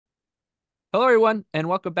Hello, everyone, and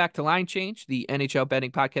welcome back to Line Change, the NHL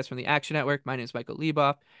betting podcast from the Action Network. My name is Michael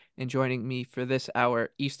Leboff, and joining me for this hour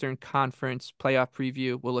Eastern Conference playoff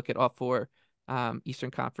preview, we'll look at all four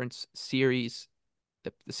Eastern Conference series,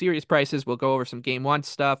 the series prices. We'll go over some Game 1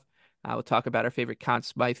 stuff. We'll talk about our favorite Conn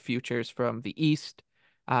Smythe futures from the East,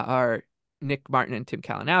 our Nick Martin and Tim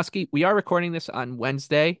Kalinowski. We are recording this on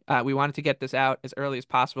Wednesday. We wanted to get this out as early as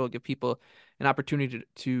possible, give people an opportunity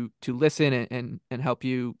to listen and help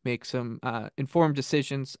you make some informed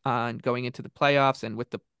decisions on going into the playoffs. And with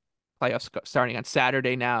the playoffs starting on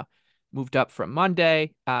Saturday now, moved up from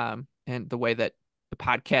Monday, and the way that the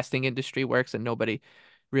podcasting industry works and nobody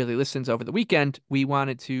really listens over the weekend, we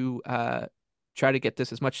wanted to try to get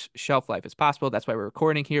this as much shelf life as possible. That's why we're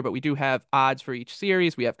recording here. But we do have odds for each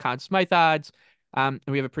series. We have Conn Smythe odds, and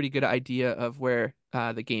we have a pretty good idea of where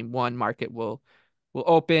the Game 1 market will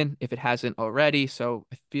open if it hasn't already. So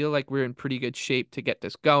I feel like we're in pretty good shape to get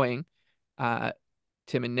this going. Uh,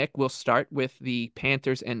 Tim and Nick will start with the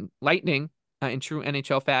Panthers and Lightning in true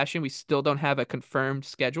NHL fashion. We still don't have a confirmed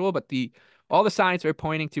schedule, but the all the signs are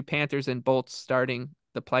pointing to Panthers and Bolts starting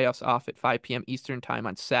the playoffs off at 5 p.m. Eastern time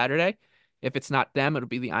on Saturday. If it's not them, it'll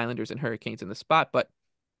be the Islanders and Hurricanes in the spot. But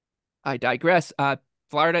I digress.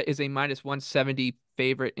 Florida is a minus 170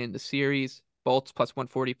 favorite in the series. Bolts plus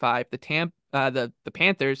 145. The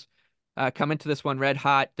Panthers come into this one red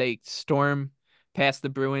hot. They storm past the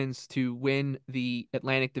Bruins to win the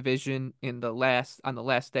Atlantic Division on the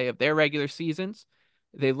last day of their regular seasons.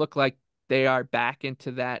 They look like they are back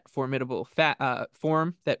into that formidable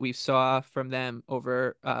form that we saw from them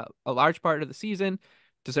over a large part of the season.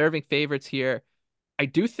 Deserving favorites here. I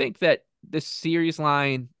do think that this series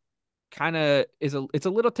line kind of it's a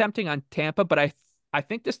little tempting on Tampa, but I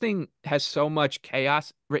think this thing has so much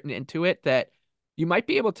chaos written into it that you might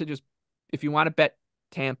be able to just, if you want to bet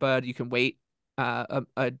Tampa, you can wait a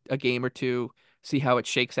game or two, see how it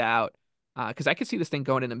shakes out. Because I could see this thing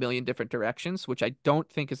going in a million different directions, which I don't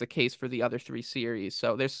think is the case for the other three series.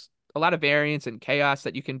 So there's a lot of variance and chaos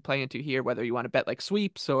that you can play into here, whether you want to bet like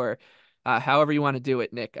sweeps or however you want to do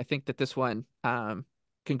it, Nick. I think that this one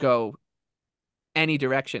can go any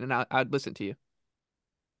direction, and I'd listen to you.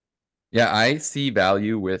 Yeah, I see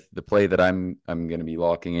value with the play that I'm going to be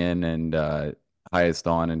locking in and highest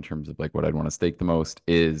on in terms of like what I'd want to stake the most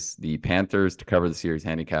is the Panthers to cover the series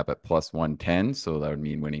handicap at plus 110. So that would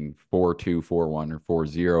mean winning 4-2, 4-1, or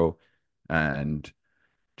 4-0 and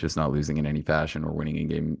just not losing in any fashion or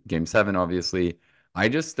winning in game seven, obviously. I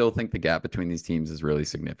just still think the gap between these teams is really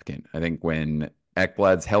significant. I think when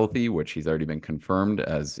Ekblad's healthy, which he's already been confirmed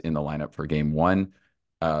as in the lineup for game one,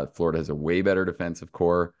 Florida has a way better defensive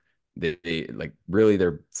core. They like really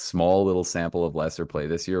their small little sample of lesser play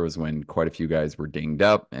this year was when quite a few guys were dinged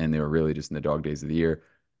up and they were really just in the dog days of the year.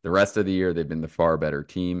 The rest of the year, they've been the far better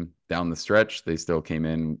team. Down the stretch, they still came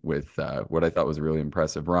in with what I thought was a really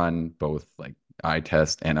impressive run, both like eye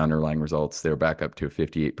test and underlying results. They're back up to a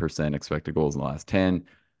 58% expected goals in the last 10.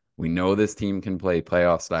 We know this team can play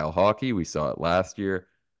playoff style hockey. We saw it last year.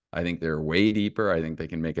 I think they're way deeper. I think they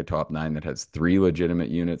can make a top nine that has three legitimate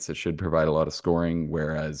units that should provide a lot of scoring,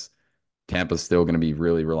 whereas Tampa's still going to be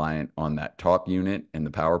really reliant on that top unit and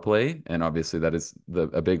the power play. And obviously that is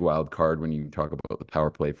a big wild card when you talk about the power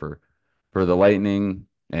play for the Lightning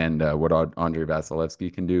and what Andre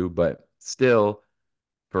Vasilevsky can do. But still,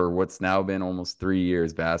 for what's now been almost 3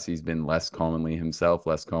 years, Bassey's been less commonly himself,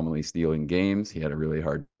 less commonly stealing games. He had a really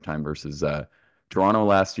hard time versus Toronto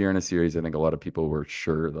last year in a series. I think a lot of people were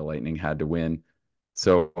sure the Lightning had to win.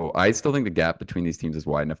 So I still think the gap between these teams is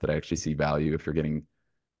wide enough that I actually see value if you're getting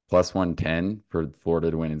plus 110 for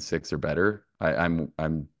Florida to win in six or better.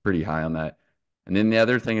 I'm pretty high on that. And then the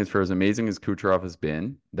other thing is, for as amazing as Kucherov has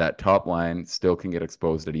been, that top line still can get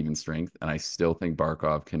exposed at even strength, and I still think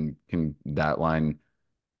Barkov can that line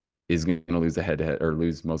is going to lose the head to head or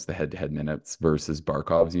lose most of the head to head minutes versus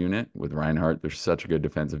Barkov's unit with Reinhardt. They're such a good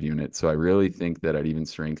defensive unit, so I really think that at even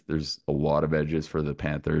strength, there's a lot of edges for the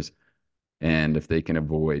Panthers, and if they can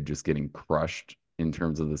avoid just getting crushed in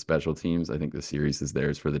terms of the special teams, I think the series is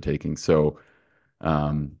theirs for the taking. So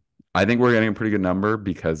um, I think we're getting a pretty good number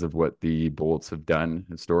because of what the Bolts have done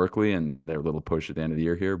historically and their little push at the end of the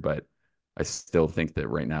year here. But I still think that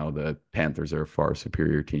right now the Panthers are a far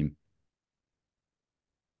superior team.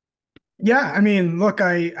 Yeah, I mean, look,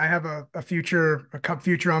 I have a cup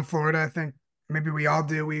future on Florida. I think maybe we all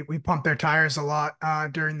do. We pump their tires a lot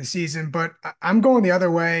during the season, but I'm going the other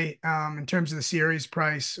way in terms of the series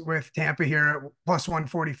price with Tampa here at plus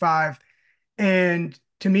 145. And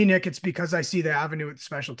to me, Nick, it's because I see the avenue with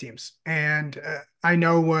special teams, and I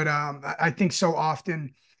know what I think so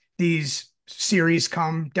often these series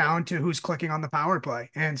come down to who's clicking on the power play.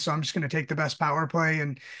 And so I'm just going to take the best power play.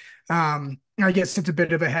 And I guess it's a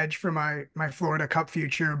bit of a hedge for my Florida Cup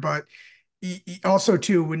future, but also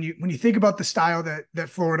too, when you think about the style that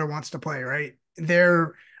Florida wants to play, right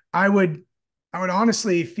there, I would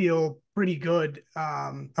honestly feel pretty good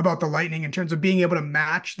about the Lightning in terms of being able to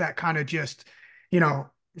match that kind of just,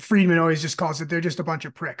 Friedman always just calls it, they're just a bunch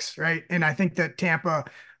of pricks, right? And I think that Tampa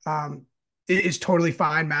is totally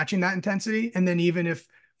fine matching that intensity. And then even if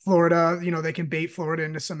Florida, they can bait Florida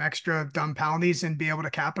into some extra dumb penalties and be able to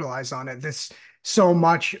capitalize on it. So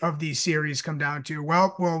much of these series come down to,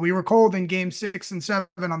 well, we were cold in game 6 and 7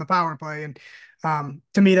 on the power play. And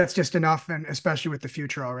to me, that's just enough. And especially with the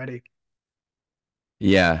future already.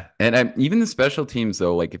 Yeah. And even the special teams,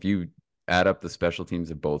 though, like if you add up the special teams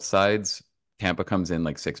of both sides, Tampa comes in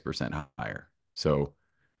like 6% higher. So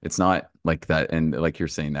it's not like that. And like you're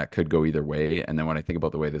saying, that could go either way. And then when I think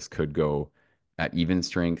about the way this could go at even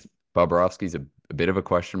strength, Bobrovsky's a bit of a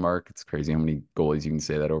question mark. It's crazy how many goalies you can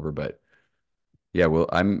say that over, but yeah, well,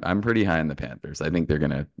 I'm pretty high on the Panthers. I think they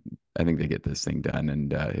get this thing done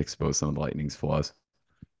and expose some of the Lightning's flaws.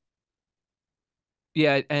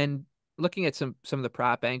 Yeah, and looking at some of the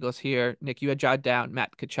prop angles here, Nick, you had jotted down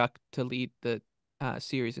Matt Tkachuk to lead the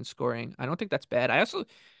series in scoring. I don't think that's bad. I also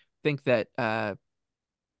think that the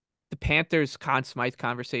Panthers Conn Smythe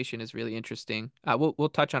conversation is really interesting. We'll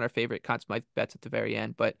touch on our favorite Conn Smythe bets at the very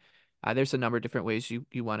end, but there's a number of different ways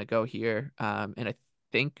you want to go here, and I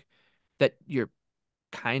think that you're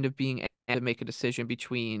kind of being able to make a decision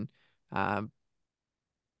between Barkov,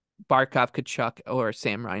 Kachuk, or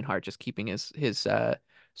Sam Reinhart, just keeping his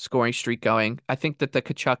scoring streak going. I think that the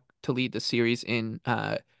Kachuk to lead the series in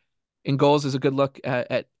goals is a good look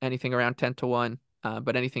at anything around 10-1.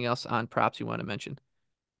 But anything else on props you want to mention?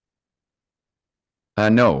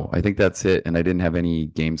 No, I think that's it. And I didn't have any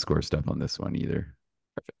game score stuff on this one either.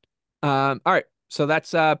 Perfect. All right. So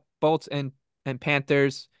that's Bolts and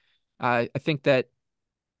Panthers. I think that,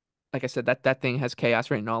 like I said, that thing has chaos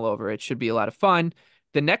written all over it. Should be a lot of fun.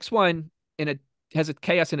 The next one has a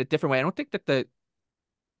chaos in a different way. I don't think that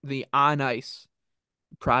the on ice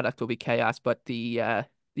product will be chaos, but the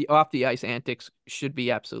off the ice antics should be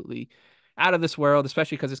absolutely out of this world,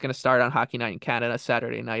 especially because it's going to start on Hockey Night in Canada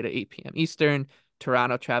Saturday night at 8 p.m. Eastern.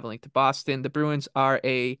 Toronto traveling to Boston. The Bruins are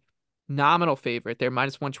a nominal favorite. They're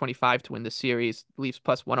minus 125 to win the series. Leafs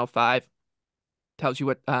plus 105. Tells you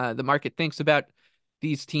what the market thinks about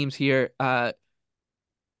these teams here.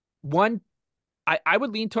 One, I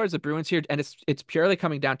would lean towards the Bruins here, and it's purely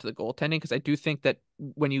coming down to the goaltending, because I do think that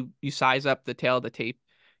when you size up the tail of the tape,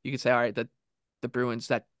 you can say, all right, the Bruins,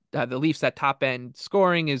 that the Leafs, that top end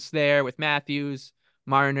scoring is there with Matthews,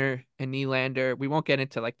 Marner, and Nylander. We won't get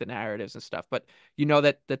into like the narratives and stuff, but you know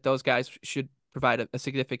that those guys should provide a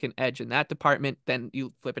significant edge in that department. Then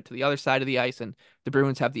you flip it to the other side of the ice, and the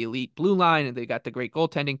Bruins have the elite blue line, and they got the great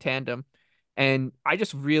goaltending tandem. And I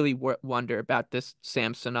just really wonder about this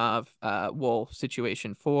Samsonov Woll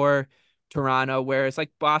situation for Toronto, whereas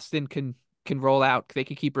like Boston can roll out, they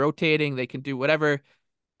can keep rotating, they can do whatever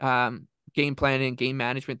game planning, game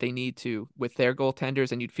management they need to with their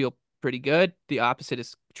goaltenders, and you'd feel pretty good. The opposite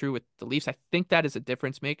is true with the Leafs. I think that is a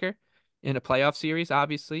difference maker in a playoff series.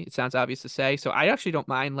 Obviously, it sounds obvious to say. So I actually don't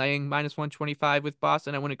mind laying minus 125 with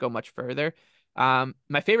Boston. I wouldn't go much further.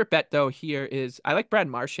 My favorite bet though here is I like Brad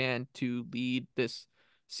Marchand to lead this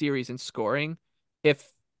series in scoring. If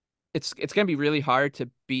it's going to be really hard to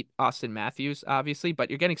beat Austin Matthews, obviously, but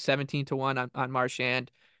you're getting 17-1 on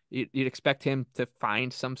Marchand. You'd expect him to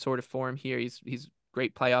find some sort of form here. He's a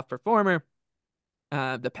great playoff performer.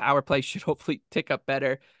 The power play should hopefully tick up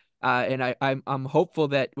better. And I'm hopeful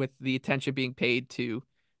that with the attention being paid to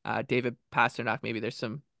David Pastrnak, maybe there's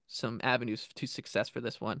some avenues to success for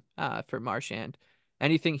this one for Marchand.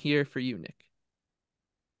 Anything here for you, Nick?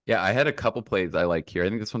 Yeah, I had a couple plays I like here. I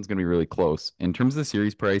think this one's going to be really close. In terms of the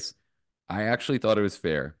series price, I actually thought it was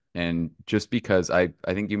fair. And just because I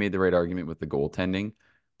think you made the right argument with the goaltending.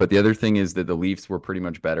 But the other thing is that the Leafs were pretty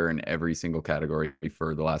much better in every single category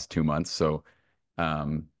for the last 2 months. So,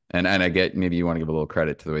 and I get maybe you want to give a little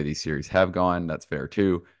credit to the way these series have gone. That's fair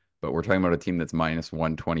too. But we're talking about a team that's minus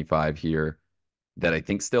 125 here that I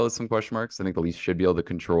think still has some question marks. I think the Leafs should be able to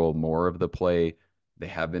control more of the play. They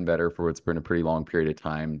have been better for what's been a pretty long period of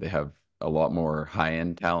time. They have a lot more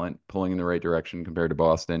high-end talent pulling in the right direction compared to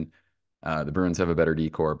Boston. The Bruins have a better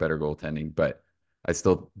decor, better goaltending, but I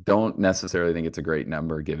still don't necessarily think it's a great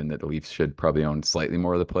number given that the Leafs should probably own slightly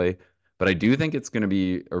more of the play. But I do think it's going to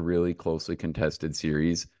be a really closely contested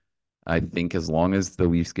series. I think as long as the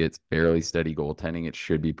Leafs get fairly steady goaltending, it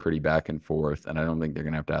should be pretty back and forth. And I don't think they're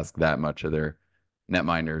going to have to ask that much of their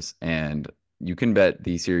netminders. And you can bet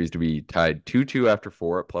the series to be tied 2-2 after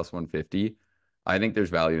 4 at plus 150. I think there's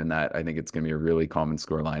value in that. I think it's going to be a really common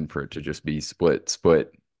score line for it to just be split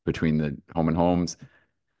between the home and homes.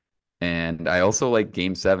 And I also like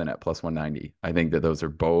game 7 at plus 190. I think that those are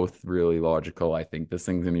both really logical. I think this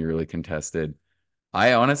thing's going to be really contested.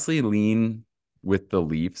 I honestly lean with the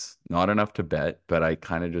Leafs, not enough to bet, but I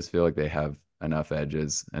kind of just feel like they have enough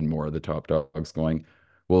edges and more of the top dogs going.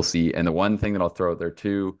 We'll see. And the one thing that I'll throw out there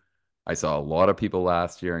too, I saw a lot of people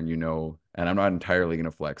last year, and and I'm not entirely going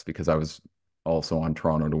to flex because I was also on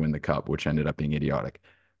Toronto to win the cup, which ended up being idiotic.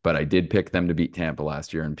 But I did pick them to beat Tampa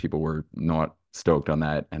last year, and people were not stoked on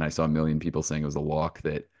that. And I saw a million people saying it was a lock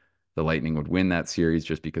that the Lightning would win that series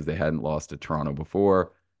just because they hadn't lost to Toronto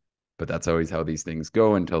before. But that's always how these things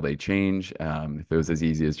go until they change. If it was as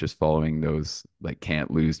easy as just following those like can't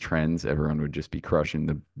lose trends, everyone would just be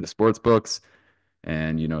crushing the sports books.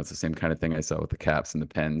 And it's the same kind of thing I saw with the Caps and the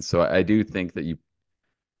Pens. So I do think that you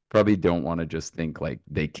probably don't want to just think like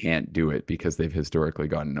they can't do it because they've historically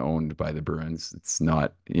gotten owned by the Bruins. It's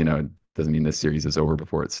not, it doesn't mean this series is over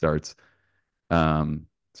before it starts.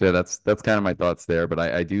 So yeah, that's kind of my thoughts there. But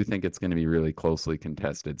I do think it's going to be really closely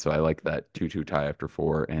contested. So I like that 2-2 tie after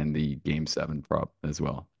 4 and the game 7 prop as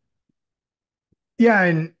well. Yeah,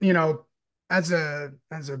 and as a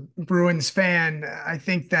Bruins fan, I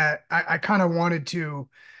think that I kind of wanted to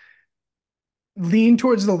lean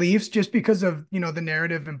towards the Leafs just because of, the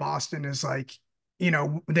narrative in Boston is like,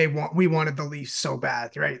 we wanted the Leafs so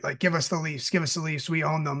bad, right? Like give us the Leafs, we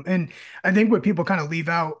own them. And I think what people kind of leave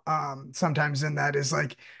out sometimes in that is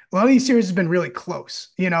like a lot of these series has been really close.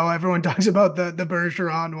 Everyone talks about the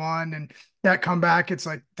Bergeron one and that comeback. It's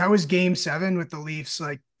like that was game 7 with the Leafs,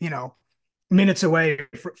 like, minutes away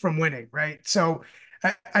from winning, right? So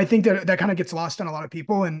I think that kind of gets lost on a lot of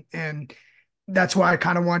people, and that's why I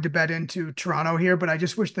kind of wanted to bet into Toronto here, but I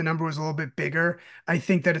just wish the number was a little bit bigger. I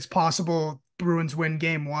think that it's possible Bruins win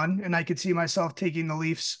game 1, and I could see myself taking the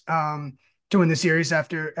Leafs to win the series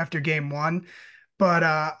after game 1. But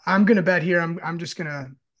I'm gonna bet here. I'm just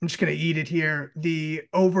gonna eat it here. The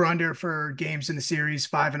over under for games in the series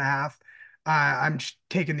 5.5. I'm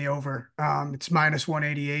taking the over. It's minus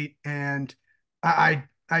 188, and I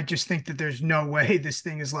just think that there's no way this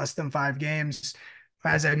thing is less than 5 games.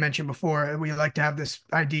 As I mentioned before, we like to have this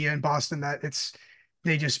idea in Boston that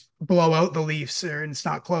they just blow out the Leafs or it's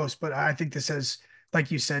not close. But I think this has, like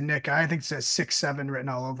you said, Nick, I think it says 6-7 written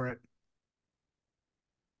all over it.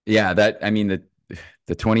 Yeah, I mean the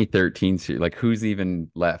 2013 series, like who's even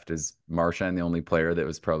left? Is Marchand the only player that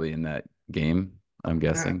was probably in that game? I'm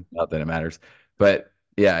Yeah. guessing. Not that it matters. But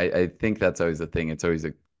yeah, I think that's always the thing. It's always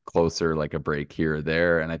a closer, like a break here or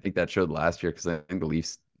there. And I think that showed last year because I think the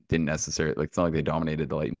Leafs didn't necessarily, like, it's not like they dominated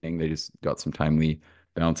the Lightning. They just got some timely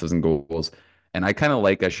bounces and goals. And I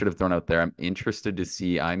should have thrown out there, I'm interested to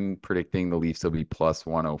see, I'm predicting the Leafs will be plus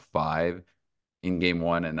 105 in game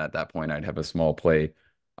 1. And at that point, I'd have a small play.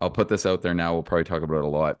 I'll put this out there now. We'll probably talk about it a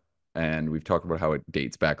lot. And we've talked about how it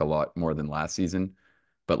dates back a lot more than last season.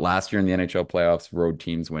 But last year in the NHL playoffs, road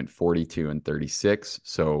teams went 42 and 36.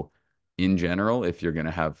 So in general, if you're going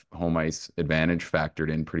to have home ice advantage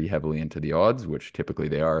factored in pretty heavily into the odds, which typically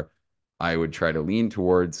they are, I would try to lean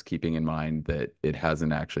towards keeping in mind that it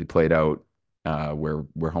hasn't actually played out where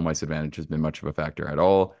home ice advantage has been much of a factor at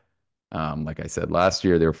all. Like I said, last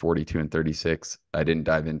year they were 42 and 36. I didn't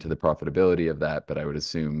dive into the profitability of that, but I would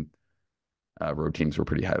assume road teams were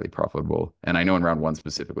pretty highly profitable. And I know in round 1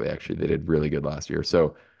 specifically, actually, they did really good last year.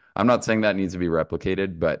 So I'm not saying that needs to be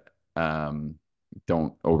replicated, but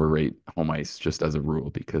don't overrate home ice just as a rule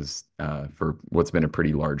because for what's been a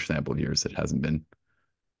pretty large sample of years, it hasn't been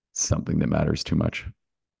something that matters too much.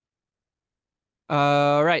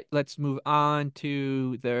 All right, let's move on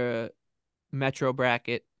to the Metro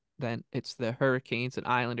bracket. Then it's the Hurricanes and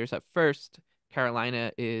Islanders up first.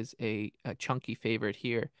 Carolina is a chunky favorite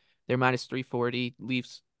here. They're minus 340.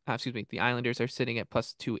 The Islanders are sitting at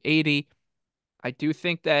plus 280. I do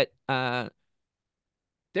think that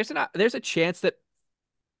there's a chance that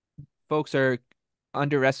folks are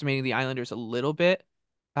underestimating the Islanders a little bit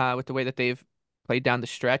with the way that they've played down the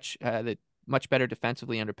stretch. That much better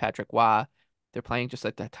defensively under Patrick Waugh. They're playing just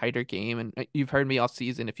like that tighter game, and you've heard me all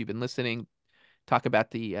season if you've been listening talk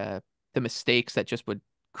about the mistakes that just would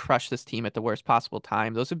crush this team at the worst possible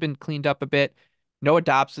time. Those have been cleaned up a bit. Noah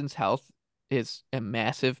Dobson's health is a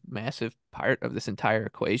massive, massive part of this entire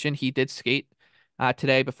equation. He did skate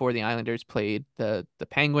today before the Islanders played the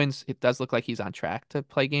Penguins. It does look like he's on track to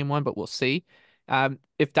play game 1, but we'll see.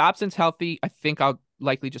 If Dobson's healthy, I think I'll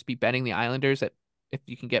likely just be betting the Islanders at if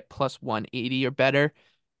you can get plus 180 or better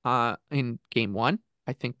in game 1.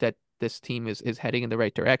 I think that this team is heading in the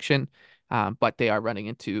right direction. but they are running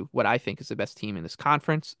into what I think is the best team in this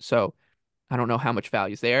conference. So I don't know how much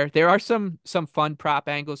value is there. There are some fun prop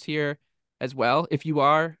angles here as well. If you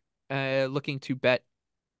are looking to bet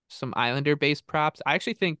some Islander-based props, I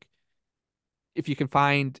actually think if you can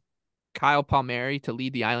find Kyle Palmieri to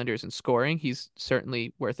lead the Islanders in scoring, he's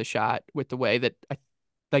certainly worth a shot with the way that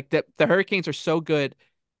the Hurricanes are so good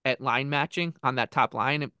at line matching on that top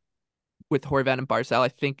line with Horvat and Barzal. I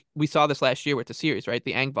think we saw this last year with the series, right?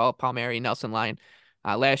 The Engvall, Palmieri, Nelson line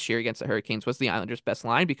last year against the Hurricanes was the Islanders' best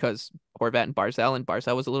line because Horvat and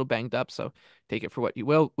Barzal was a little banged up, so take it for what you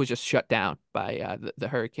will, was just shut down by the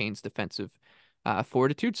Hurricanes' defensive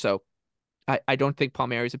fortitude. So I don't think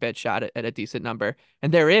Palmieri's a bad shot at a decent number.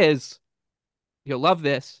 And there is, you'll love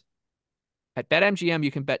this, at BetMGM,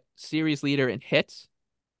 you can bet series leader in hits,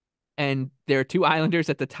 and there are two Islanders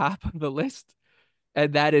at the top of the list,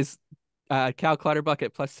 and that is Cal Clutterbuck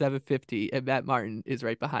at plus 750, and Matt Martin is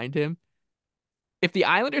right behind him. If the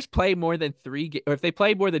Islanders play more than or if they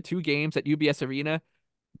play more than 2 games at UBS Arena,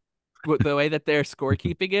 the way that their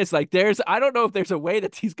scorekeeping is, like, I don't know if there's a way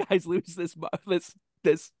that these guys lose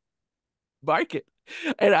this market.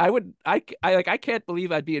 And I can't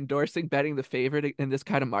believe I'd be endorsing betting the favorite in this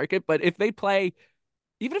kind of market. But if they play,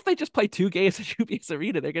 even if they just play 2 games at UBS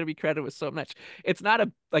Arena, they're going to be credited with so much. It's not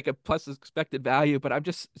a plus expected value, but I'm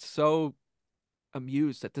just so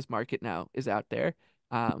amused that this market now is out there.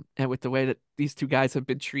 And with the way that these two guys have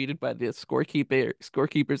been treated by the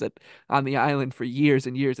scorekeepers on the island for years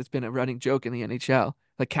and years, it's been a running joke in the NHL.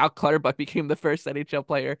 Like, Cal Clutterbuck became the first NHL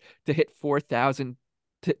player to hit 4,000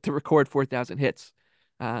 to record 4,000 hits,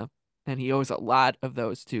 and he owes a lot of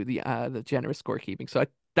those to the generous scorekeeping. So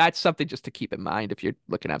that's something just to keep in mind if you're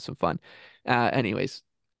looking to have some fun. Anyways,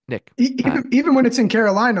 Nick, even when it's in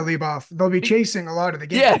Carolina, Leboff, they'll be chasing a lot of the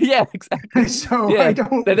game. Yeah, exactly. So yeah. I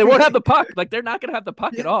don't. They won't have the puck. Like, they're not going to have the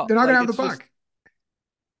puck at all. They're not like, going to have the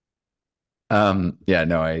puck. Yeah,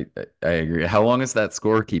 no, I agree. How long has that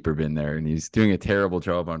scorekeeper been there? And he's doing a terrible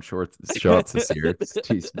job on shots this year.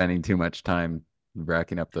 He's spending too much time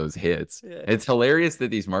racking up those hits. Yeah. It's hilarious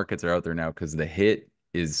that these markets are out there now because the hit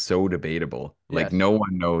is so debatable. Like, Yes. no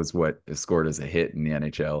one knows what is scored as a hit in the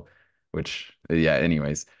NHL, which, yeah,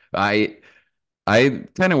 anyways, I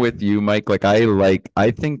kind of with you, Mike.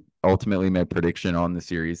 I think ultimately my prediction on the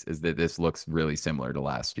series is that this looks really similar to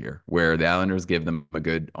last year, where the Islanders give them a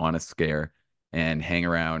good, honest scare and hang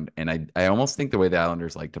around. And I almost think the way the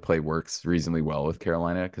Islanders like to play works reasonably well with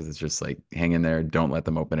Carolina because it's just like, hang in there, don't let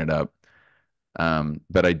them open it up.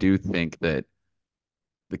 But I do think that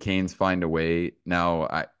the Canes find a way.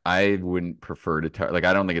 Now, I wouldn't prefer to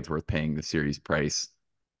I don't think it's worth paying the series price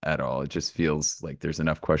at all. It just feels like there's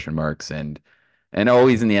enough question marks and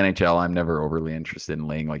always in the NHL, I'm never overly interested in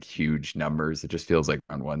laying like huge numbers. It just feels like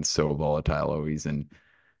round one's so volatile always,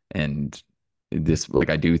 and this, like,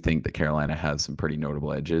 I do think that Carolina has some pretty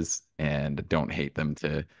notable edges, and don't hate them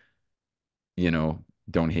to,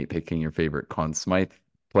 don't hate picking your favorite Conn Smythe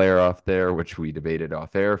player off there, which we debated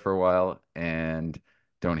off air for a while, and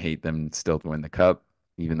don't hate them still to win the cup,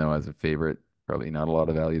 even though as a favorite, probably not a lot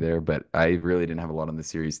of value there. But I really didn't have a lot on the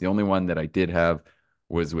series. The only one that I did have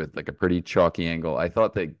was with like a pretty chalky angle. I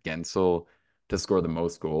thought that Gensel to score the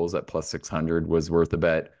most goals at plus 600 was worth a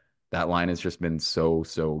bet. That line has just been so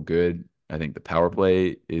good. I think the power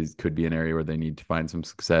play could be an area where they need to find some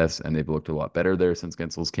success, and they've looked a lot better there since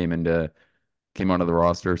Gensel's came onto the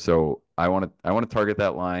roster. So I want to target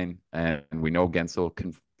that line, and we know Gensel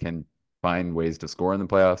can find ways to score in the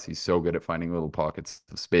playoffs. He's so good at finding little pockets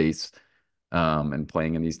of space and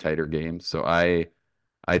playing in these tighter games. So I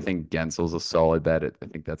think Gensel's a solid bet. I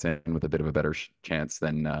think that's in with a bit of a better chance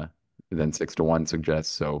than 6-1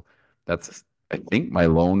 suggests. So that's, I think, my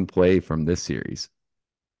lone play from this series.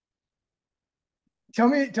 Tell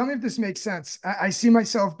me if this makes sense. I see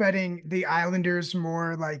myself betting the Islanders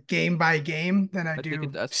more like game by game than I think do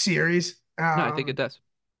it does. series. No, I think it does.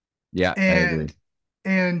 Yeah, I agree.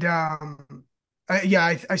 And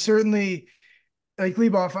I certainly, like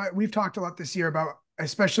Leboff, we've talked a lot this year about,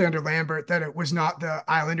 especially under Lambert, that it was not the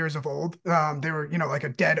Islanders of old. They were, like a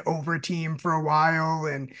dead over team for a while.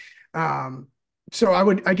 And so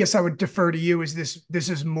I guess I would defer to you. This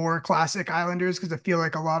is more classic Islanders? Because I feel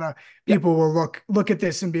like a lot of people will look at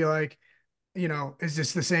this and be like, is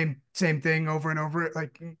this the same thing over and over?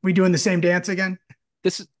 Like, we doing the same dance again?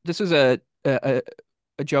 This is a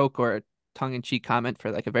joke or a tongue-in-cheek comment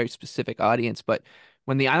for like a very specific audience, but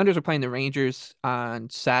when the Islanders were playing the Rangers on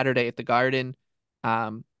Saturday at the Garden,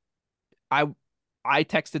 I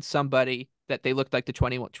texted somebody that they looked like the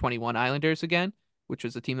 2021 Islanders again, which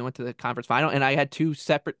was the team that went to the conference final, and I had 2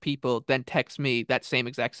 separate people then text me that same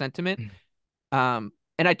exact sentiment. And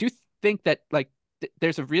I do think that like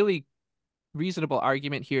there's a really reasonable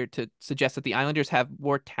argument here to suggest that the Islanders have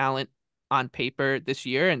more talent on paper this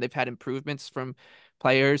year, and they've had improvements from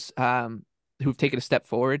players who've taken a step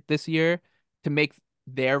forward this year to make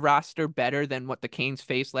their roster better than what the Canes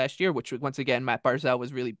faced last year, which once again, Matt Barzal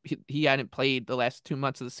was really, he hadn't played the last 2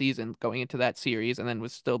 months of the season going into that series and then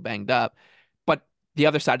was still banged up. But the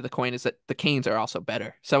other side of the coin is that the Canes are also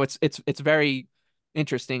better. So it's very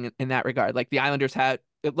interesting in that regard. Like the Islanders had,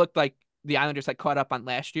 it looked like the Islanders had caught up on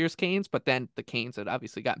last year's Canes, but then the Canes had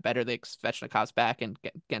obviously gotten better. They Svechnikov's back and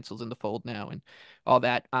Gensel's in the fold now and all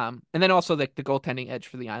that. And then also the goaltending edge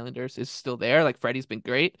for the Islanders is still there. Like Freddie's been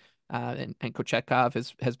great, and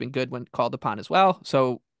Kochetkov has been good when called upon as well.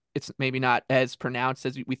 So it's maybe not as pronounced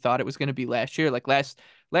as we thought it was going to be last year. Like last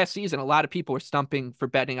season, a lot of people were stumping for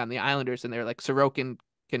betting on the Islanders, and they're like Sorokin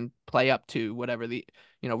can play up to whatever the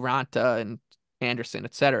Ranta and Anderson,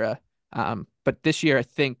 etc. But this year, I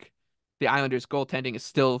think the Islanders' goaltending is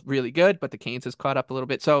still really good, but the Canes has caught up a little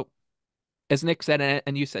bit. So, as Nick said,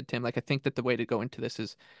 and you said, Tim, like I think that the way to go into this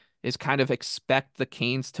is kind of expect the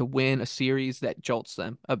Canes to win a series that jolts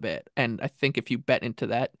them a bit. And I think if you bet into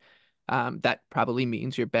that, that probably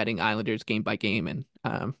means you're betting Islanders game by game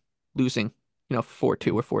and losing, 4-2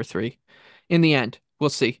 or 4-3. In the end,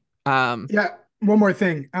 we'll see. Yeah, one more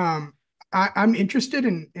thing. I'm interested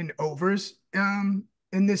in overs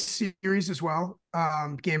in this series as well.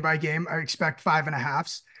 Game by game, I expect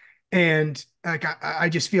 5.5s, and like I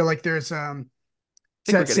just feel like there's I it's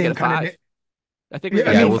think we're that gonna same get a kind of. five. I think we're Yeah,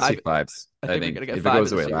 gonna I Yeah, get mean, we'll see five. fives. I I think we're gonna think get if it five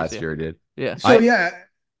goes in the away series. last Yeah. year, it did. Yeah. so yeah.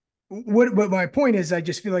 What my point is, I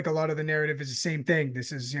just feel like a lot of the narrative is the same thing.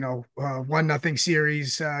 This is 1-0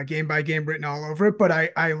 series, game by game written all over it. But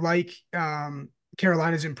I like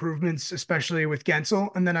Carolina's improvements, especially with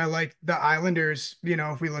Gensel, and then I like the Islanders.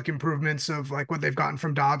 If we look improvements of like what they've gotten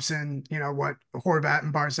from Dobson, what Horvat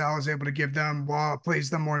and Barzal is able to give them while plays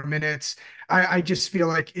them more minutes. I just feel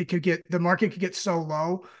like the market could get so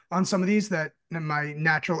low on some of these that my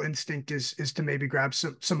natural instinct is to maybe grab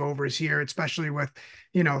some overs here, especially with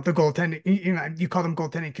the goaltending. You call them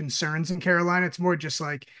goaltending concerns in Carolina. It's more just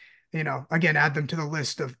like, again, add them to the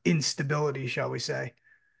list of instability, shall we say.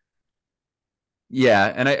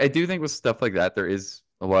 Yeah, and I do think with stuff like that, there is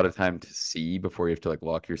a lot of time to see before you have to like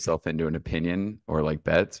lock yourself into an opinion or like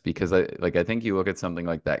bets, because I think you look at something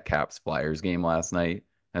like that Caps Flyers game last night,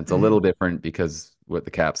 and it's a little different because what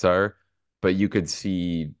the Caps are, but you could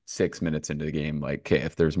see 6 minutes into the game, like, okay,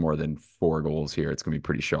 if there's more than 4 goals here, it's gonna be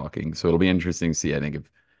pretty shocking. So it'll be interesting to see, I think, if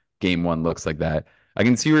game one looks like that. I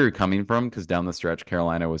can see where you're coming from because down the stretch,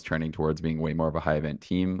 Carolina was trending towards being way more of a high event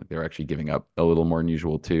team. They're actually giving up a little more than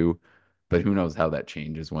usual too. But who knows how that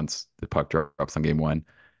changes once the puck drops on game one.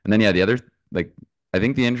 And then, yeah, the other, like, I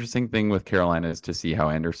think the interesting thing with Carolina is to see how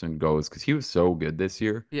Anderson goes because he was so good this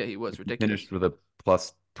year. Yeah, he was Like, he ridiculous. finished with a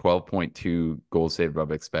plus 12.2 goals saved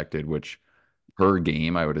above expected, which per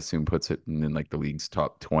game, I would assume puts it in like the league's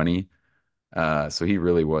top 20. So he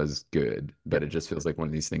really was good, but it just feels like one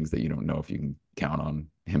of these things that you don't know if you can count on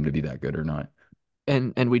him to be that good or not.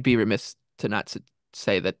 And we'd be remiss to not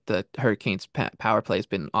say that the Hurricanes power play has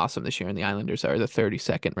been awesome this year, and the Islanders are the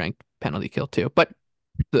 32nd ranked penalty kill too. But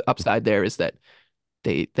the upside there is that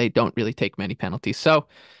they don't really take many penalties. So,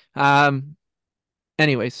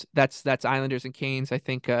 anyways, that's Islanders and Canes. I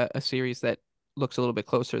think a series that looks a little bit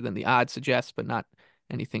closer than the odds suggest, but not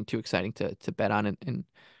anything too exciting to bet on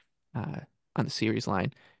on the series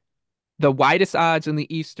line. The widest odds in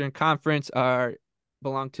the Eastern Conference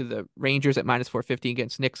belong to the Rangers at minus 450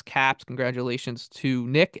 against Nick's Caps. Congratulations to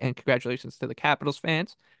Nick and congratulations to the Capitals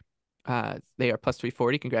fans. They are plus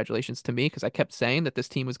 340. Congratulations to me because I kept saying that this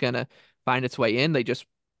team was going to find its way in. They just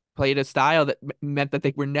played a style that meant that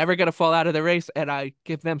they were never going to fall out of the race, and I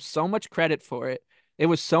give them so much credit for it. It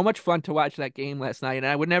was so much fun to watch that game last night, and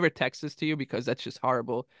I would never text this to you because that's just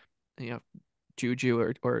horrible,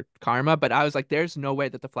 juju or karma. But I was like, there's no way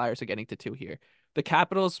that the Flyers are getting to 2 here. The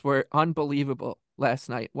Capitals were unbelievable last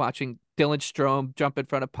night, watching Dylan Strome jump in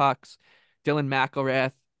front of pucks, Dylan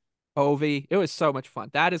McIlrath, Ovi. It was so much fun.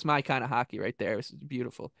 That is my kind of hockey right there. It was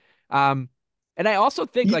beautiful. And I also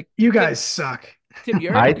think like You Tim, guys suck. Tim,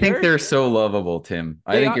 you're I think you're they're so lovable, Tim.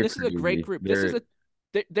 I they think are. you're This is a great crazy. group.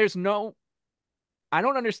 They're There's no. I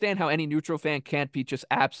don't understand how any neutral fan can't be just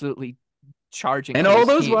absolutely charging and for all this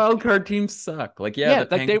those team. wild card teams suck. Like, yeah, Yeah,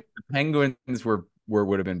 like The Penguins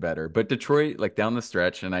would have been better, but Detroit, like down the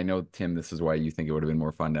stretch, and I know Tim, this is why you think it would have been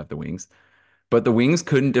more fun to have the Wings, but the Wings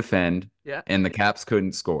couldn't defend, yeah. and the Caps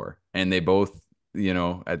couldn't score, and they both, at the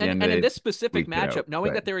end of And in the day, this specific leaked it matchup, out.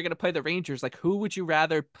 knowing But that they were going to play the Rangers, like who would you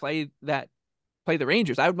rather play the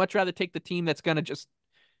Rangers? I would much rather take the team that's going to just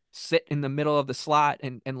sit in the middle of the slot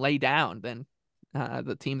and lay down than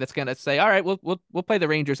the team that's going to say, all right, we'll play the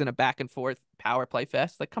Rangers in a back and forth power play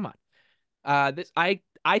fest. Like, come on.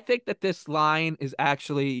 I think that this line is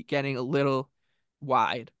actually getting a little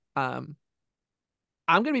wide. I'm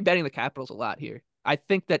going to be betting the Capitals a lot here. I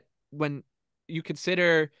think that when you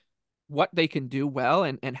consider what they can do well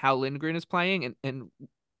and how Lindgren is playing and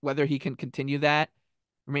whether he can continue that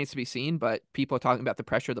remains to be seen. But people are talking about the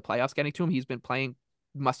pressure of the playoffs getting to him. He's been playing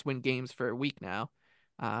must-win games for a week now,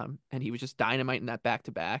 and he was just dynamite in that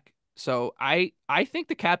back-to-back. So I think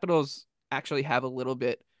the Capitals actually have a little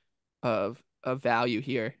bit of value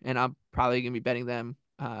here, and I'm probably going to be betting them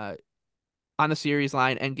on the series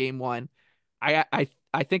line and game one.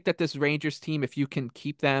 I think that this Rangers team, if you can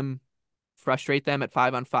keep them, frustrate them at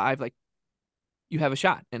 5-on-5, like you have a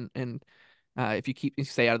shot. And if you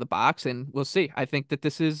stay out of the box, and we'll see. I think that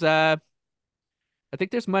this is I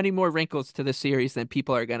think there's many more wrinkles to this series than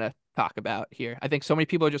people are gonna talk about here. I think so many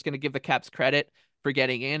people are just gonna give the Caps credit for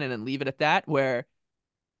getting in and then leave it at that. Where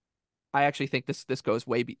I actually think this goes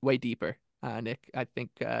way deeper, Nick. I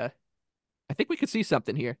think we could see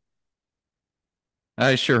something here.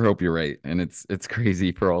 I sure hope you're right. And it's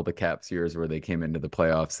crazy for all the Caps years where they came into the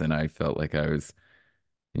playoffs and I felt like I was,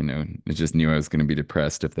 I just knew I was going to be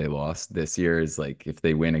depressed if they lost. This year is like if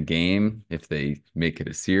they win a game, if they make it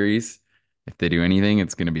a series, if they do anything,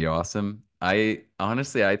 it's going to be awesome. I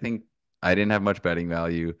honestly, I think I didn't have much betting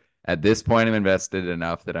value. At this point, I'm invested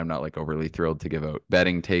enough that I'm not like overly thrilled to give out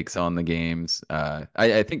betting takes on the games.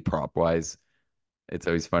 I think prop wise, it's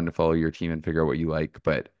always fun to follow your team and figure out what you like,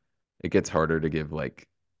 but it gets harder to give like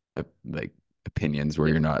opinions where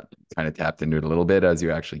Yeah. you're not kind of tapped into it a little bit as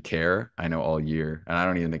you actually care. I know all year, and I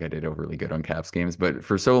don't even think I did overly good on Caps games, but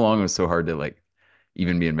for so long it was so hard to like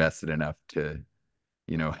even be invested enough to,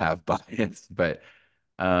 have bias. But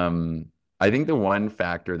um, I think the one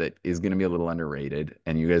factor that is going to be a little underrated,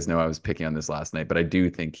 and you guys know I was picking on this last night, but I do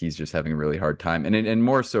think he's just having a really hard time, and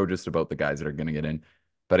more so just about the guys that are going to get in.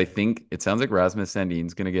 But I think it sounds like Rasmus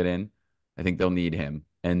Sandin's going to get in. I think they'll need him,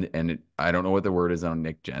 I don't know what the word is on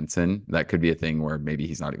Nick Jensen. That could be a thing where maybe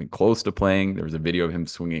he's not even close to playing. There was a video of him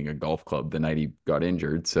swinging a golf club the night he got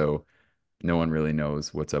injured, so no one really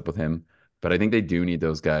knows what's up with him. But I think they do need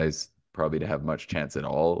those guys probably to have much chance at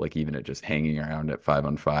all, like even at just hanging around at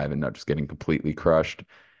 5-on-5 and not just getting completely crushed.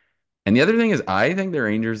 And the other thing is, I think the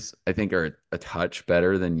Rangers, I think, are a touch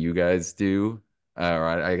better than you guys do. Or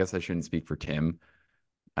I guess I shouldn't speak for Tim.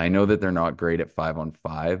 I know that they're not great at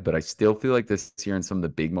 5-on-5, but I still feel like this year in some of the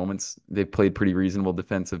big moments, they've played pretty reasonable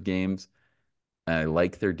defensive games. I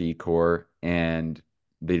like their decor, and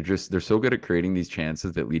they're so good at creating these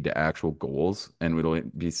chances that lead to actual goals. And it'll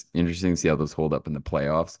be interesting to see how those hold up in the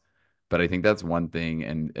playoffs. But I think that's one thing,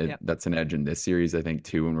 and Yeah. that's an edge in this series. I think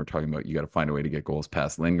too, when we're talking about you got to find a way to get goals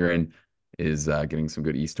past Lindgren, is getting some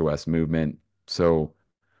good east to west movement. So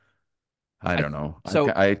I I don't know.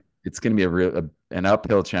 so It's going to be an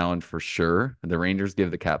uphill challenge for sure. The Rangers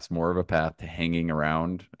give the Caps more of a path to hanging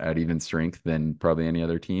around at even strength than probably any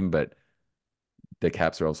other team, but the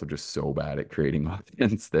Caps are also just so bad at creating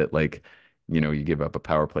offense that like, you give up a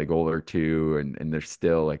power play goal or two, and they're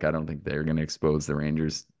still like, I don't think they're going to expose the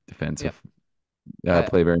Rangers yeah. defensive I,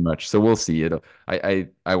 play very much. So we'll see.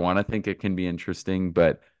 I want to think it can be interesting,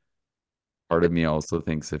 but part of me also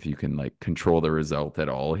thinks if you can like control the result at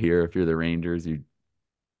all here, if you're the Rangers, you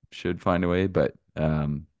should find a way, but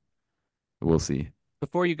we'll see.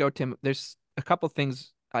 Before you go, Tim, there's a couple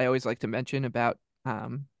things I always like to mention about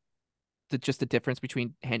um just the difference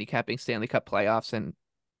between handicapping Stanley Cup playoffs and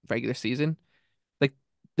regular season. Like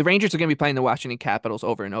the Rangers are going to be playing the Washington Capitals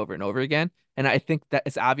over and over and over again, and I think that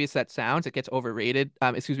as obvious that sounds, it gets overrated.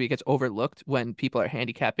 It gets overlooked when people are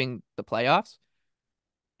handicapping the playoffs.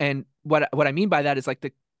 And what I mean by that is like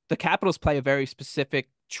the Capitals play a very specific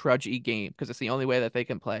trudgy game because it's the only way that they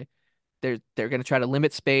can play. They're going to try to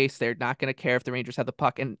limit space. They're not going to care if the Rangers have the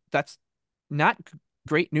puck, and that's not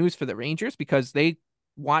great news for the Rangers because they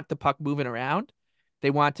want the puck moving around.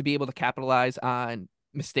 They want to be able to capitalize on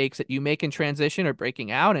mistakes that you make in transition or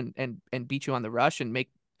breaking out and beat you on the rush and make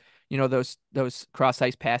those cross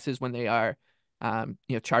ice passes when they are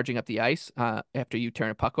charging up the ice after you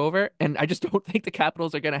turn a puck over. And I just don't think the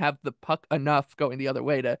Capitals are going to have the puck enough going the other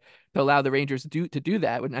way to allow the Rangers to do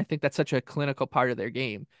that. And I think that's such a clinical part of their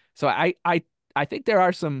game. So I think there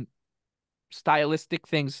are some stylistic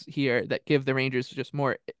things here that give the Rangers just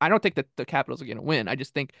more. I don't think that the Capitals are going to win. I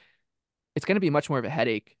just think it's going to be much more of a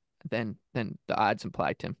headache than the odds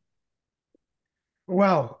imply, Tim.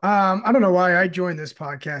 Well, I don't know why I joined this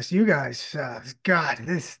podcast. You guys, God,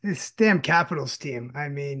 this damn Capitals team. I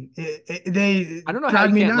mean, they I don't know how drive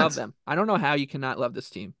you me can't love nuts. them. I don't know how you cannot love this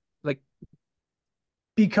team.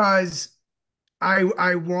 because I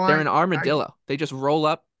They're an want I armadillo. They just roll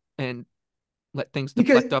up and let things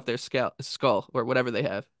because deflect off their skull or whatever they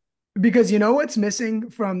have. Because you know what's missing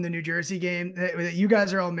from the New Jersey game that you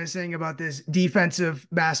guys are all missing about this defensive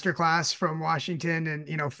masterclass from Washington,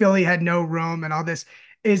 and Philly had no room and all this,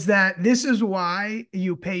 is that this is why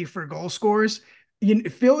you pay for goal scorers.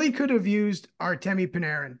 Philly could have used Artemi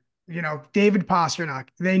Panarin, David Pastrnak.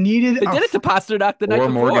 They needed They a did it to Pasternak the night Or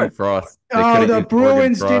Morgan before. Frost. They could Oh, have the used Morgan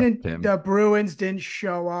Bruins Frost, didn't. Tim. The Bruins didn't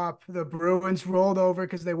show up. The Bruins rolled over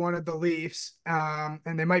because they wanted the Leafs,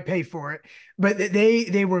 and they might pay for it. But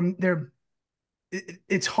they're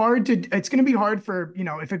it's hard to it's going to be hard for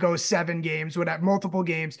if it goes 7 games, whatever, multiple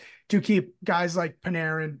games, to keep guys like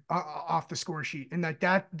Panarin off the score sheet. And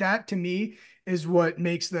that to me is what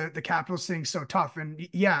makes the Capitals thing so tough. And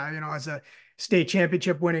yeah, as a state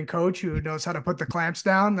championship winning coach who knows how to put the clamps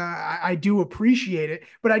down, I do appreciate it,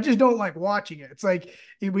 but I just don't like watching it. It's like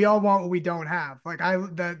we all want what we don't have. Like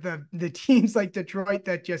the teams like Detroit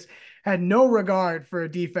that just had no regard for a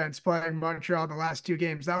defense playing Montreal the last 2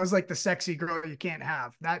 games. That was like the sexy girl you can't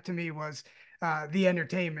have. That to me was the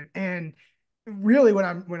entertainment. And really, what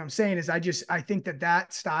I'm saying is, I think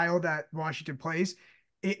that style that Washington plays,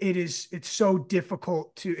 it's so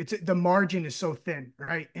difficult to. It's the margin is so thin,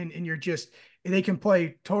 right? And you're just they can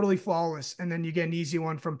play totally flawless, and then you get an easy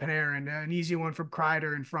one from Panarin, an easy one from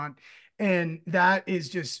Kreider in front, and that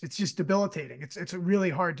is it's just debilitating. It's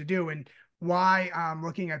really hard to do. And why I'm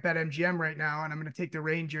looking at BetMGM right now, and I'm going to take the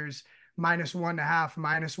Rangers -1.5,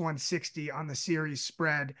 -160 on the series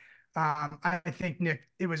spread. I think, Nick,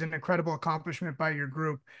 it was an incredible accomplishment by your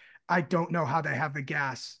group. I don't know how they have the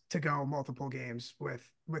gas to go multiple games with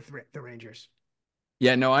the Rangers.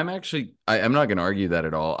 Yeah, no, I'm not going to argue that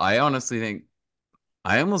at all. I honestly think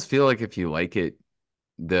I almost feel like if you like it,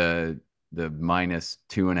 the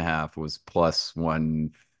 -2.5 was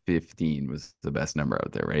 +115 was the best number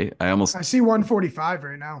out there, right? I see 145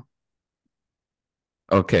 right now.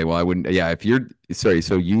 Okay, well, I wouldn't. Yeah, if you if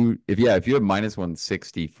you have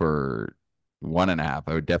 -160 for 1.5,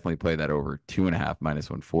 I would definitely play that over 2.5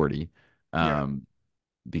 -140. Yeah.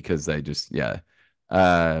 Because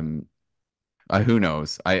who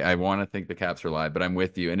knows? I want to think the Caps are live, but I'm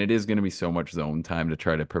with you, and it is going to be so much zone time to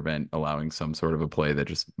try to prevent allowing some sort of a play that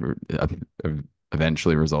just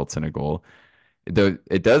eventually results in a goal. Though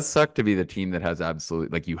it does suck to be the team that has absolutely,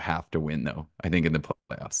 like, you have to win, though. I think in the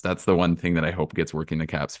playoffs, that's the one thing that I hope gets working the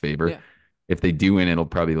Caps' favor. Yeah. If they do win, it'll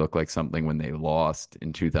probably look like something when they lost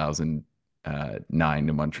in 2009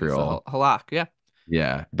 to Montreal. Halak, yeah.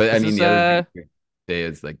 Yeah, but This I mean, is the other thing to say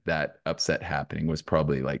is like that upset happening was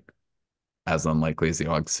probably like as unlikely as the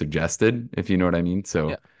odds suggested, if you know what I mean. So,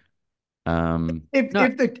 yeah. If No,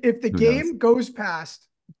 if the who knows? game goes past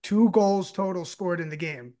 2 goals total scored in the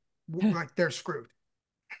game, like they're screwed.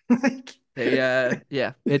 Like yeah,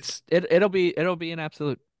 it'll be an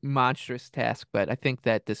absolute monstrous task, but I think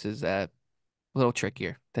that this is a little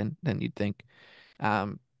trickier than you'd think.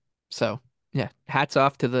 Um, so yeah, hats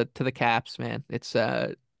off to the Caps, man. It's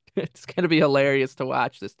it's gonna be hilarious to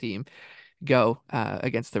watch this team go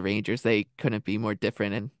against the Rangers. They couldn't be more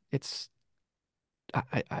different, and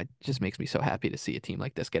I just makes me so happy to see a team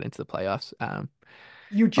like this get into the playoffs.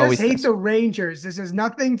 you just Always hate does. the Rangers. This has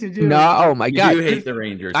nothing to No, do oh with my You do God. hate the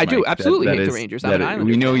Rangers, I do Mike. absolutely hate the Rangers. I'm an We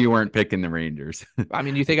Islanders know fan. you weren't picking the Rangers. I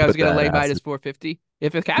mean, you think I was Put going to that lay asterisk. -450?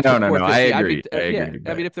 If the Caps No, was no, no. I 450, I'd be agree. I yeah. agree. I mean,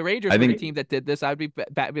 But if the Rangers I were the think team that did this, I'd be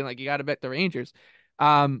being like, you got to bet the Rangers.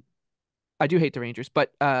 Um, I do hate the Rangers,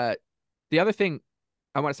 but the other thing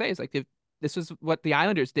I want to say is like if this is what the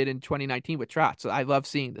Islanders did in 2019 with Trotz. So I love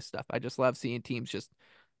seeing this stuff. I just love seeing teams just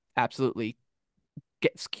absolutely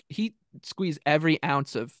he squeeze every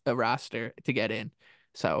ounce of a roster to get in.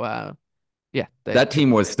 So yeah, that team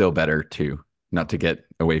was still better too. Not to get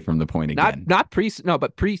away from the point again. not pre no,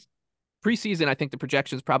 but preseason, I think the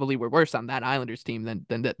projections probably were worse on that Islanders team than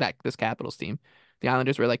this Capitals team. The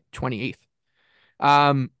Islanders were like 28th.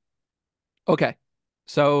 Okay,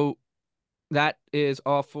 so that is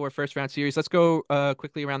all for first round series. Let's go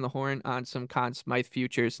quickly around the horn on some Conn Smythe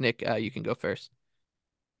futures. Nick, you can go first.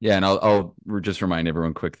 Yeah, and I'll just remind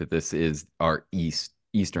everyone quick that this is our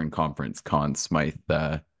Eastern Conference Conn Smythe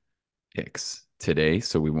picks today,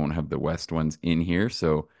 so we won't have the West ones in here.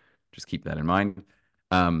 So just keep that in mind.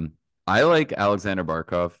 I like Alexander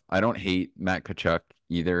Barkov. I don't hate Matt Tkachuk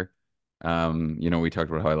either. We talked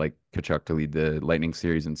about how I like Tkachuk to lead the Lightning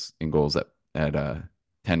series in goals at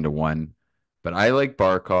 10-1. But I like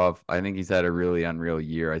Barkov. I think he's had a really unreal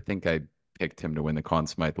year. I think I picked him to win the Conn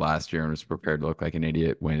Smythe last year and was prepared to look like an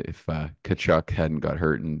idiot if Tkachuk hadn't got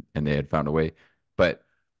hurt and they had found a way. But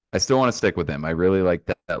I still want to stick with him. I really like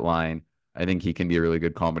that line. I think he can be a really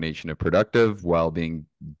good combination of productive while being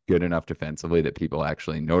good enough defensively that people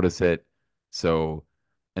actually notice it. So,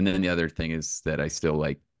 and then the other thing is that I still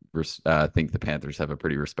think the Panthers have a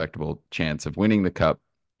pretty respectable chance of winning the cup.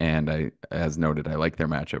 And as noted, I like their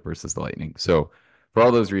matchup versus the Lightning. So, for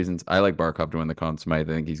all those reasons, I like Barkov to win the Conn Smythe.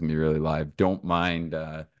 I think he's gonna be really live. Don't mind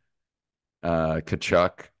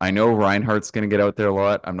Kachuk. I know Reinhardt's going to get out there a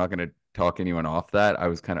lot. I'm not going to talk anyone off that.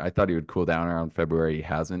 I thought he would cool down around February. He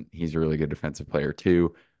hasn't. He's a really good defensive player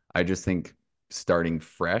too. I just think starting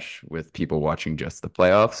fresh with people watching just the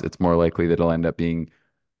playoffs, it's more likely that it'll end up being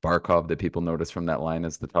Barkov that people notice from that line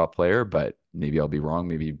as the top player, but maybe I'll be wrong.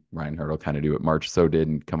 Maybe Reinhardt will kind of do what March so did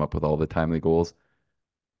and come up with all the timely goals.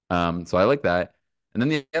 So I like that. And then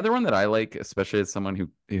the other one that I like, especially as someone who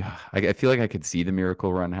I feel like I could see the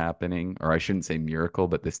miracle run happening, or I shouldn't say miracle,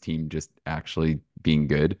 but this team just actually being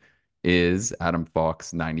good, is Adam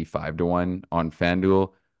Fox 95-1 on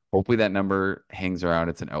FanDuel. Hopefully that number hangs around.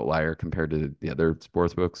 It's an outlier compared to the other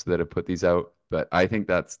sports books that have put these out, but I think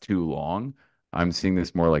that's too long. I'm seeing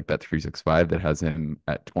this more like Bet365 that has him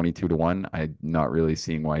at 22-1. I'm not really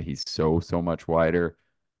seeing why he's so much wider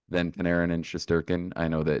than Panarin and Shesterkin. I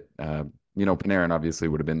know that Panarin obviously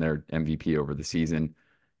would have been their MVP over the season,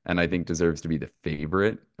 and I think deserves to be the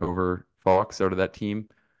favorite over Fox out of that team.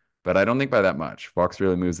 But I don't think by that much. Fox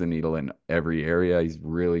really moves the needle in every area. He's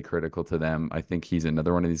really critical to them. I think he's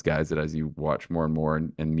another one of these guys that as you watch more and more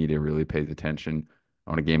and media really pays attention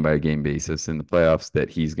on a game by game basis in the playoffs,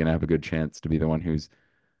 that he's going to have a good chance to be the one who's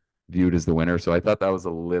viewed as the winner. So I thought that was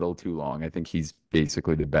a little too long. I think he's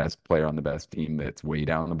basically the best player on the best team that's way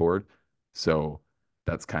down the board. So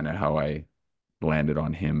that's kind of how I landed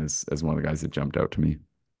on him as one of the guys that jumped out to me.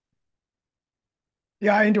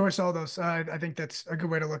 Yeah, I endorse all those. I think that's a good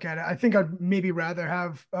way to look at it. I think I'd maybe rather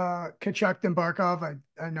have Kachuk than Barkov.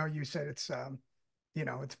 I know you said it's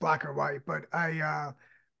it's black or white, but I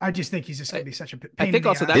just think he's just going to be such a I pain think in the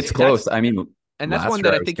also ass. It's close. I mean, and that's last one year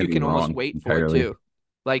that I I was think going you to be can almost wrong wait for entirely. too.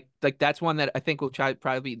 Like that's one that I think will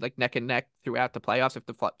probably be like neck and neck throughout the playoffs if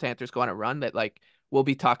the Panthers go on a run. That like we'll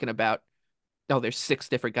be talking about. Oh, there's 6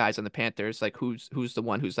 different guys on the Panthers. Like who's the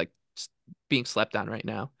one who's like being slept on right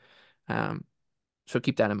now. Um, so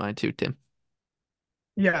keep that in mind too, Tim.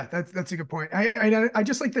 Yeah, that's a good point. I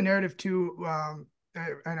just like the narrative too.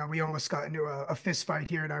 I know we almost got into a fist fight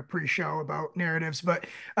here in our pre-show about narratives, but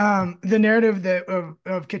the narrative that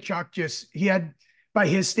of Kachuk, just he had by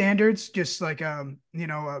his standards just like a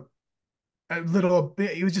little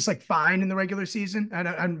bit. He was just like fine in the regular season. And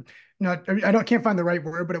I'm not. I don't can't find the right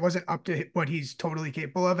word, but it wasn't up to what he's totally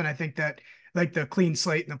capable of. And I think that like the clean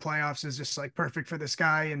slate in the playoffs is just like perfect for this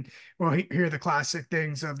guy. And we'll hear the classic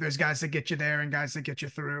things of there's guys that get you there and guys that get you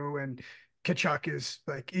through. And Kachuk is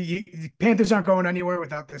like Panthers aren't going anywhere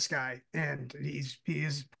without this guy, and he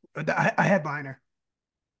is a headliner.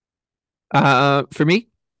 For me,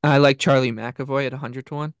 I like Charlie McAvoy at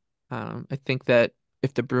 100-1. I think that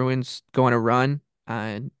if the Bruins go on a run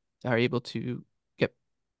and are able to get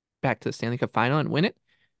back to the Stanley Cup final and win it,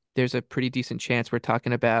 there's a pretty decent chance we're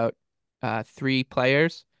talking about 3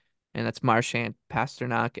 players, and that's Marchand,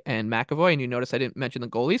 Pasternak, and McAvoy. And you notice I didn't mention the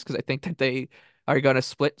goalies because I think that they are going to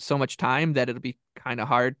split so much time that it'll be kind of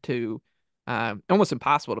hard to, almost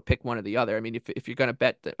impossible to pick one or the other. I mean, if you're going to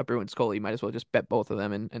bet a Bruins goalie, you might as well just bet both of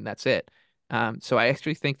them, and that's it. So I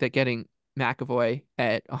actually think that getting McAvoy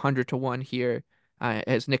at 100-1 here,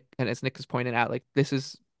 as Nick has pointed out, like this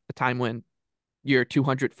is a time when your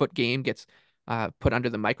 200-foot game gets put under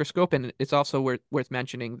the microscope. And it's also worth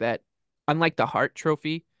mentioning that unlike the Hart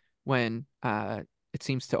Trophy, when it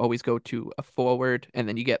seems to always go to a forward, and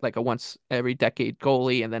then you get like a once every decade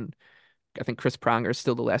goalie, and then I think Chris Pronger is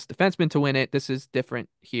still the last defenseman to win it. This is different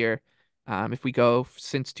here. If we go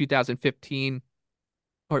since 2015,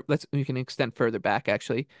 or we can extend further back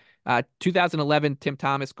actually. 2011, Tim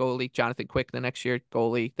Thomas goalie, Jonathan Quick the next year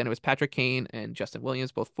goalie. Then it was Patrick Kane and Justin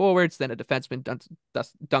Williams, both forwards. Then a defenseman,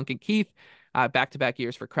 Duncan Keith, back-to-back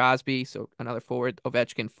years for Crosby. So another forward,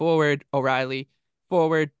 Ovechkin forward, O'Reilly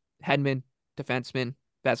forward, Hedman defenseman,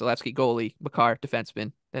 Vasilevsky goalie, Makar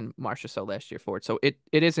defenseman, then Marchessault last year forward. So it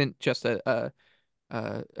isn't just an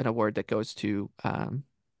award that goes to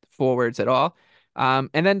forwards at all. And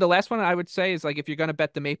then the last one I would say is like if you're going to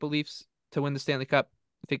bet the Maple Leafs to win the Stanley Cup,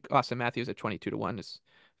 I think Austin Matthews at 22-1 is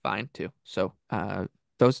fine too. So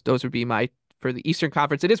those would be my for the Eastern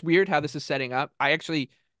Conference. It is weird how this is setting up. I'm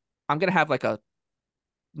gonna have like a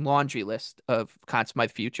laundry list of Conn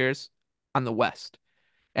Smythe futures on the West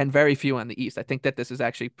and very few on the East. I think that this is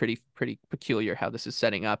actually pretty peculiar how this is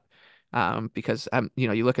setting up. Because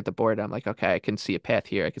you look at the board, I'm like, okay, I can see a path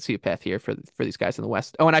here. I can see a path here for these guys in the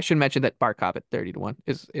West. Oh, and I should mention that Barkov at 30-1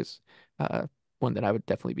 is one that I would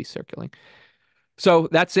definitely be circling. So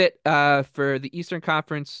that's it for the Eastern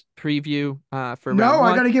Conference preview for round No, I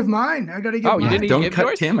one. got to give mine. I got to give Oh, you mine. didn't even Don't give cut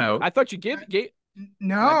yours? Tim out. I thought you gave. My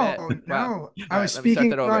No, bad. Wow. no. All I right, was let me start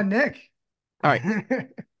that speaking over. on Nick. All right,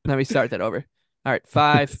 let me start that over. All right,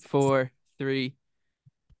 5, 4, 3.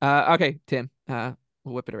 Okay, Tim. We'll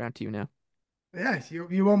whip it around to you now. Yes,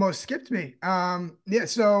 you almost skipped me. Yeah,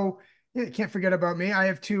 so yeah, can't forget about me. I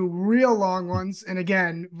have two real long ones, and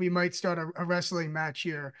again, we might start a wrestling match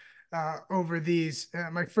here over these.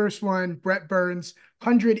 My first one, Brett Burns,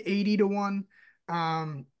 180 to 1.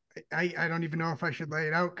 I don't even know if I should lay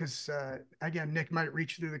it out because again, Nick might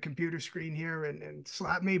reach through the computer screen here and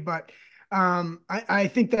slap me, but I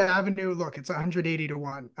think the avenue, look, it's 180 to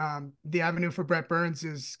 1. The avenue for Brett Burns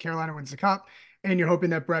is Carolina wins the cup, and you're hoping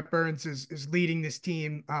that Brett Burns is leading this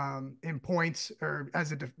team in points, or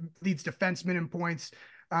as leads defenseman in points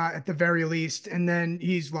at the very least, and then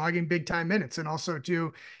he's logging big time minutes, and also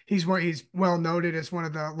too he's well noted as one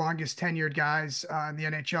of the longest tenured guys in the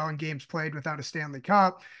NHL in games played without a Stanley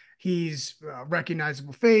Cup. He's a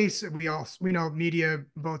recognizable face. We know media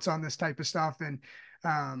votes on this type of stuff, and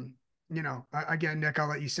again, Nick, I'll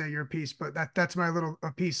let you say your piece, but that's my little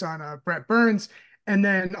piece on Brett Burns. And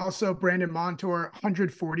then also Brandon Montour,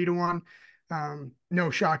 140 to 1. No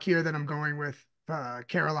shock here that I'm going with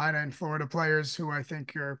Carolina and Florida players who I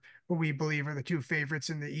think who we believe are the two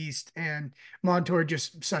favorites in the East. And Montour,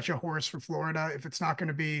 just such a horse for Florida. If it's not going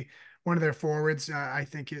to be one of their forwards, I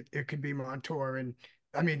think it could be Montour. And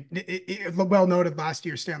I mean, it well noted last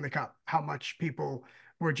year's Stanley Cup, how much people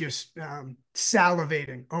were just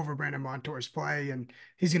salivating over Brandon Montour's play. And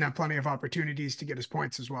he's going to have plenty of opportunities to get his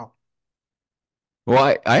points as well.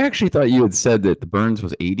 Well, I actually thought you had said that the Burns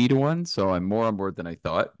was 80 to 1, so I'm more on board than I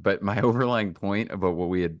thought. But my overlying point about what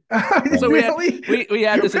we had So Really? we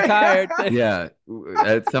had this entire thing. yeah,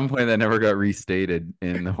 at some point that never got restated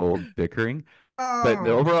in the whole bickering. But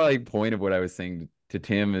the Oh, overlying point of what I was saying to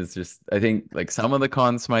Tim is just, I think like some of the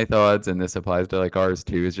Conn Smythe odds, and this applies to like ours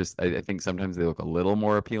too, is just I think sometimes they look a little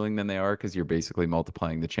more appealing than they are because you're basically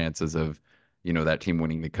multiplying the chances of, that team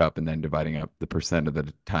winning the cup and then dividing up the percent of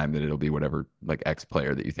the time that it'll be whatever like X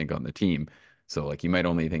player that you think on the team. So like you might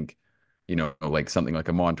only think, like something like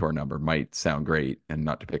a Montour number might sound great, and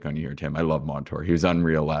not to pick on you or Tim. I love Montour. He was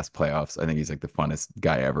unreal last playoffs. I think he's like the funnest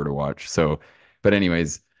guy ever to watch. So, but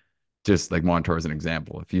anyways, just like Montour as an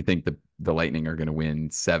example, if you think the Lightning are going to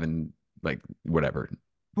win 7, like whatever,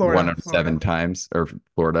 one Florida, out of Florida. 7 times, or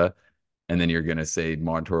Florida, and then you're going to say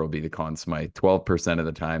Montour will be the Conn Smythe 12% of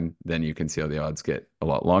the time, then you can see how the odds get a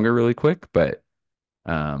lot longer really quick. But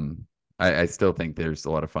I still think there's a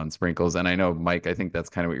lot of fun sprinkles. And I know, Mike, I think that's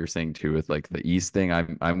kind of what you're saying too with like the East thing.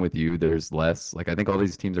 I'm with you. There's less, like I think all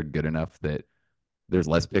these teams are good enough that there's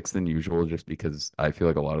less picks than usual, just because I feel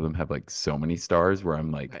like a lot of them have like so many stars where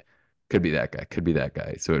I'm like, Right. could be that guy, could be that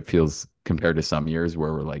guy. So it feels, compared to some years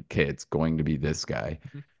where we're like, okay, it's going to be this guy.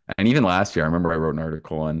 Mhm. And even last year, I remember I wrote an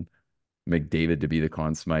article on McDavid to be the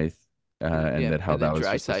Conn Smythe, and Yeah, that how and then that was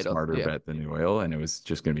just a Draisaitl. smarter Yeah. bet than the oil, and it was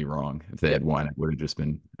just going to be wrong. If they Yep. had won, it would have just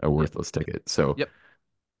been a Yep. worthless ticket. So Yep.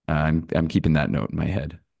 I'm keeping that note in my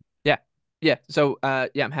head. Yeah. Yeah. So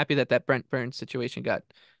yeah, I'm happy that Brent Burns situation got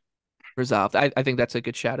resolved. I think that's a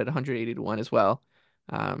good shot at 180 to 1 as well.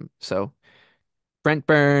 So Brent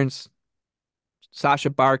Burns,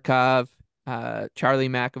 Sasha Barkov, Charlie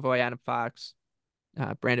McAvoy, Adam Fox,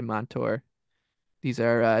 Brandon Montour. These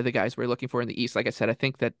are the guys we're looking for in the East. Like I said, I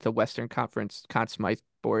think that the Western Conference Conn Smythe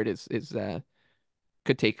board is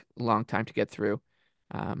could take a long time to get through.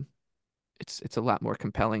 Um, it's a lot more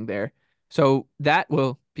compelling there. So that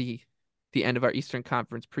will be the end of our Eastern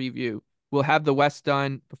Conference preview. We'll have the West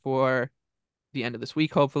done before the end of this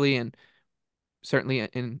week, hopefully, and certainly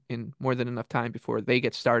in more than enough time before they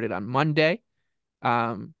get started on Monday.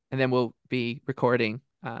 And then we'll be recording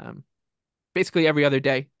basically every other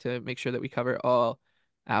day to make sure that we cover all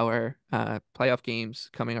our playoff games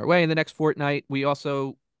coming our way in the next fortnight.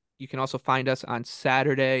 You can also find us on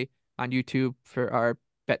Saturday on YouTube for our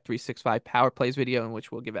Bet365 Power Plays video, in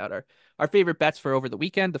which we'll give out our favorite bets for over the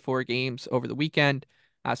weekend, the 4 games over the weekend.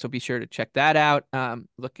 So be sure to check that out.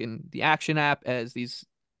 Look in the Action app as these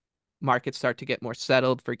markets start to get more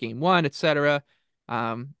settled for game 1, etc.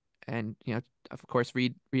 And of course,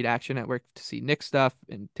 read Action Network to see Nick's stuff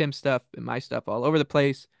and Tim's stuff and my stuff all over the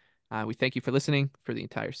place. We thank you for listening for the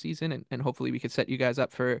entire season, and hopefully we could set you guys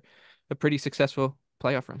up for a pretty successful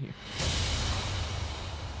playoff run here.